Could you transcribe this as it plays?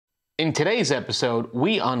In today's episode,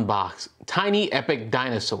 we unbox Tiny Epic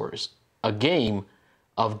Dinosaurs, a game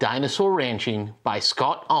of dinosaur ranching by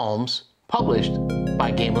Scott Almes, published by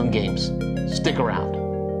Gameland Games. Stick around.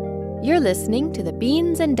 You're listening to the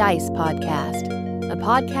Beans and Dice podcast, a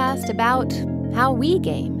podcast about how we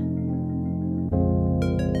game.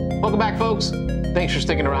 Welcome back, folks. Thanks for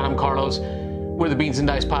sticking around. I'm Carlos. We're the Beans and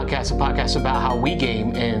Dice podcast, a podcast about how we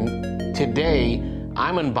game, and today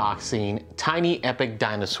I'm unboxing Tiny Epic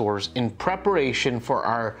Dinosaurs in preparation for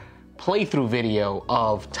our playthrough video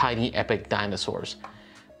of Tiny Epic Dinosaurs.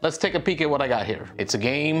 Let's take a peek at what I got here. It's a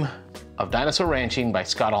game of dinosaur ranching by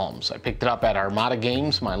Scott Almes. I picked it up at Armada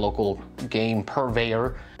Games, my local game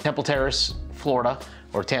purveyor, Temple Terrace, Florida,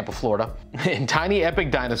 or Tampa, Florida. In Tiny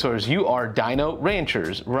Epic Dinosaurs, you are dino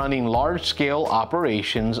ranchers running large-scale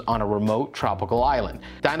operations on a remote tropical island.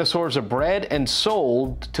 Dinosaurs are bred and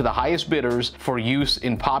sold to the highest bidders for use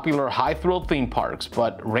in popular high-thrill theme parks,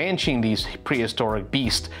 but ranching these prehistoric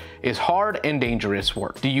beasts is hard and dangerous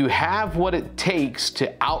work. Do you have what it takes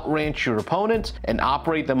to outranch your opponents and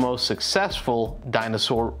operate the most successful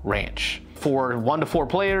dinosaur ranch? For 1 to 4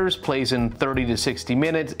 players, plays in 30 to 60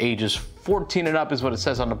 minutes, ages 14 and up is what it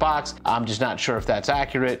says on the box. I'm just not sure if that's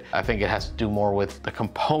accurate. I think it has to do more with the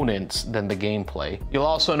components than the gameplay. You'll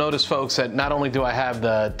also notice, folks, that not only do I have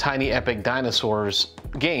the Tiny Epic Dinosaurs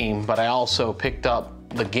game, but I also picked up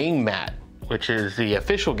the game mat, which is the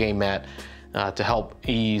official game mat to help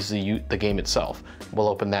ease the game itself. We'll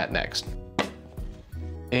open that next.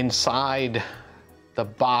 Inside the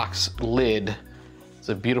box lid, it's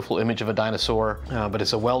a beautiful image of a dinosaur, but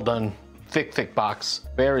it's a well done, thick box,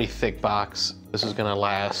 very thick box. This is gonna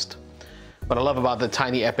last. What I love about the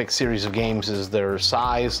Tiny Epic series of games is their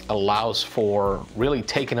size allows for really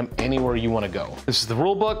taking them anywhere you wanna go. This is the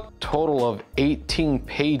rule book, total of 18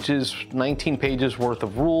 pages, 19 pages worth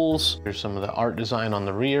of rules. Here's some of the art design on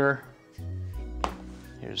the rear.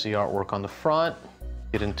 Here's the artwork on the front.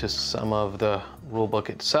 Get into some of the rule book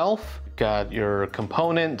itself. Got your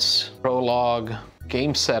components, prologue,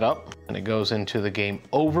 game setup, and it goes into the game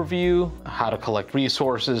overview, how to collect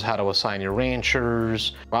resources, how to assign your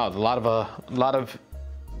ranchers. Wow, a lot of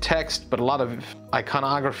text, but a lot of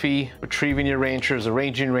iconography, retrieving your ranchers,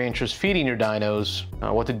 arranging ranchers, feeding your dinos,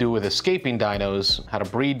 what to do with escaping dinos, how to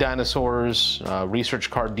breed dinosaurs, research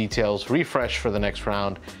card details, refresh for the next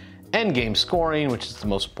round, end game scoring, which is the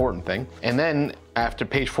most important thing. And then after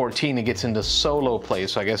page 14, it gets into solo play.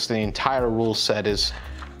 So I guess the entire rule set is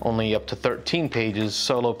only up to 13 pages.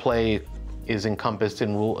 Solo play is encompassed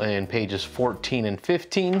in pages 14 and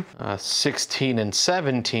 15. 16 and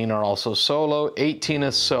 17 are also solo. 18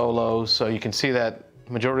 is solo. So you can see that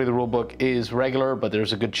majority of the rule book is regular, but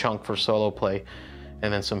there's a good chunk for solo play.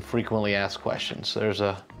 And then some frequently asked questions. There's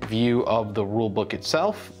a view of the rule book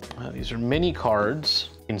itself. These are mini cards.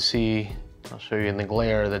 You can see, I'll show you in the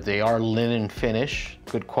glare, that they are linen finish,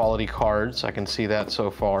 good quality cards. I can see that so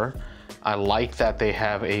far. I like that they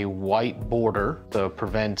have a white border, so it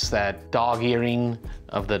prevents that dog-earing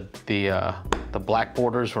of the black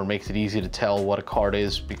borders, where it makes it easy to tell what a card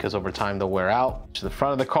is, because over time they'll wear out. To the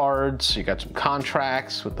front of the cards, you got some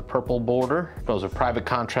contracts with the purple border. Those are private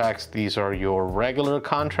contracts. These are your regular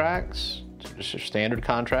contracts, so just your standard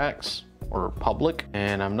contracts, or public.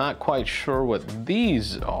 And I'm not quite sure what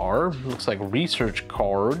these are. Looks like research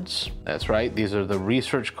cards. That's right, these are the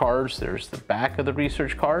research cards. There's the back of the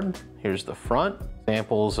research card. Here's the front.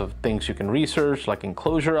 Examples of things you can research, like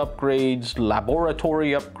enclosure upgrades,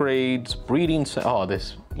 laboratory upgrades, breeding. Oh,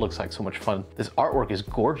 this looks like so much fun. This artwork is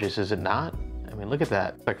gorgeous, is it not? I mean, look at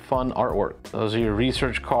that. It's like fun artwork. Those are your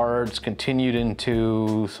research cards, continued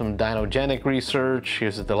into some dinogenic research.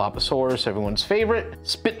 Here's the Dilophosaurus, everyone's favorite.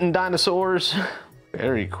 Spitting dinosaurs.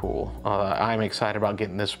 Very cool. I'm excited about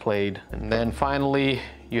getting this played. And then finally,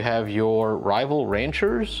 you have your rival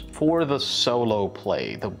ranchers for the solo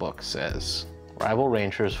play, the book says. Rival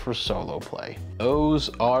ranchers for solo play. Those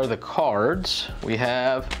are the cards. We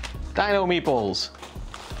have Dino Meeples.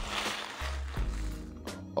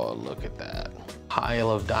 Oh, look at that. Pile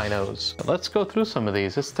of dinos. But let's go through some of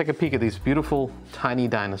these. Let's take a peek at these beautiful tiny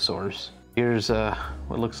dinosaurs. Here's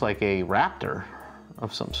what looks like a raptor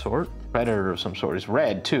of some sort. Predator of some sort. It's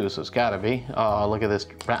red too, so it's gotta be. Oh, look at this.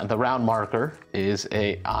 The round marker is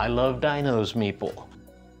a I Love Dinos meeple.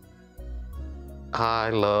 I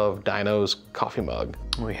Love Dinos coffee mug.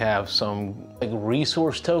 We have some like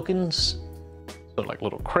resource tokens. So like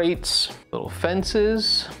little crates, little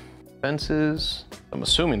fences. I'm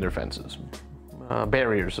assuming they're fences.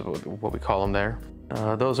 Barriers of what we call them there.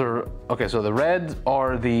 Those are, okay, so the red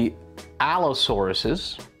are the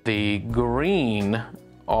Allosauruses. The green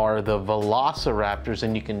are the velociraptors,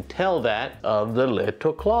 and you can tell that of the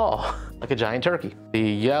little claw, like a giant turkey. The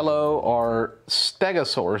yellow are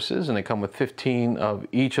stegosauruses, and they come with 15 of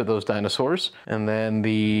each of those dinosaurs. And then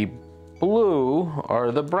the blue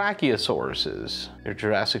are the brachiosauruses, your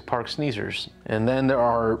Jurassic Park sneezers. And then there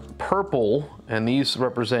are purple, and these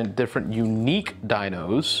represent different unique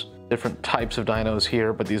dinos, different types of dinos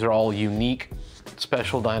here, but these are all unique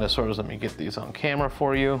special dinosaurs. Let me get these on camera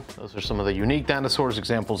for you. Those are some of the unique dinosaurs,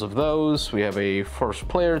 examples of those. We have a first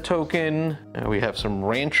player token, and we have some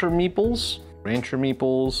rancher meeples,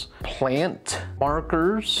 plant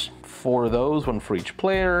markers, 4 of those, 1 for each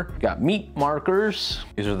player. Got meat markers.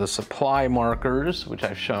 These are the supply markers, which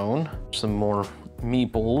I've shown. Some more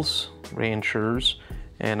meeples, ranchers.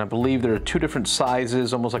 And I believe there are 2 different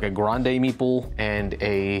sizes, almost like a grande meeple and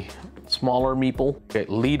a smaller meeple. Okay,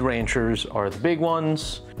 lead ranchers are the big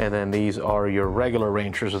ones, and then these are your regular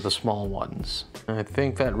ranchers, are the small ones. And I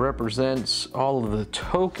think that represents all of the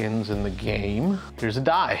tokens in the game. Here's a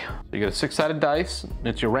die. So you got a 6-sided dice.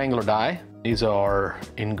 It's your Wrangler die. These are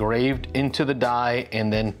engraved into the die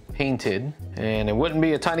and then painted. And it wouldn't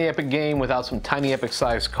be a Tiny Epic game without some Tiny Epic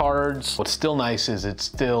size cards. What's still nice is it's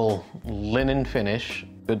still linen finish,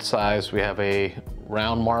 good size. We have a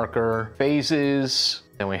round marker, phases,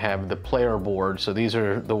 and we have the player board. So these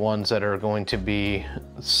are the ones that are going to be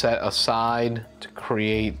set aside to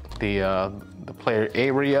create the play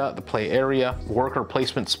area, worker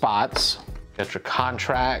placement spots. Got your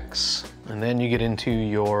contracts, and then you get into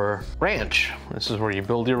your ranch. This is where you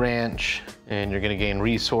build your ranch, and you're gonna gain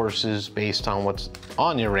resources based on what's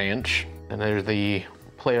on your ranch. And there's the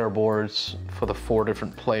player boards for the 4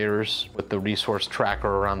 different players with the resource tracker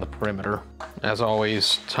around the perimeter. As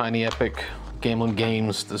always, Tiny Epic Gamelin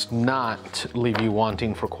Games does not leave you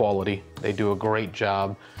wanting for quality. They do a great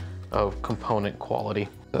job of component quality.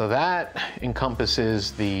 So that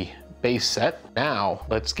encompasses the base set. Now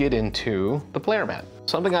let's get into the player mat.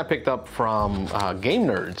 Something I picked up from Game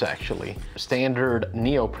Nerds, actually. Standard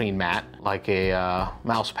neoprene mat, like a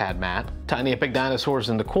mouse pad mat. Tiny Epic Dinosaurs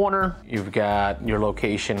in the corner. You've got your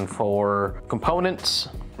location for components,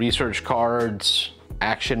 research cards,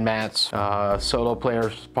 action mats, solo player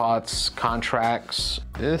spots, contracts.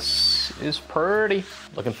 This is pretty.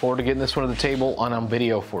 Looking forward to getting this one to the table on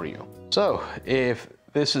video for you. So if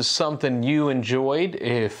this is something you enjoyed,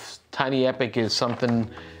 if Tiny Epic is something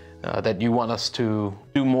that you want us to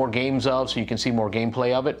do more games of so you can see more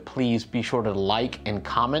gameplay of it, please be sure to like and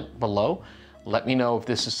comment below. Let me know if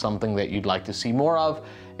this is something that you'd like to see more of.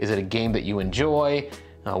 Is it a game that you enjoy?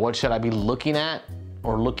 What should I be looking at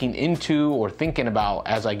or looking into or thinking about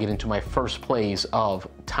as I get into my first plays of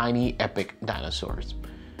Tiny Epic Dinosaurs?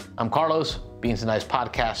 I'm Carlos, Beans and Dice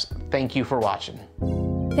Podcast. Thank you for watching.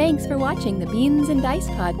 Thanks for watching the Beans and Dice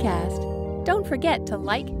Podcast. Don't forget to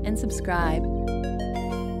like and subscribe.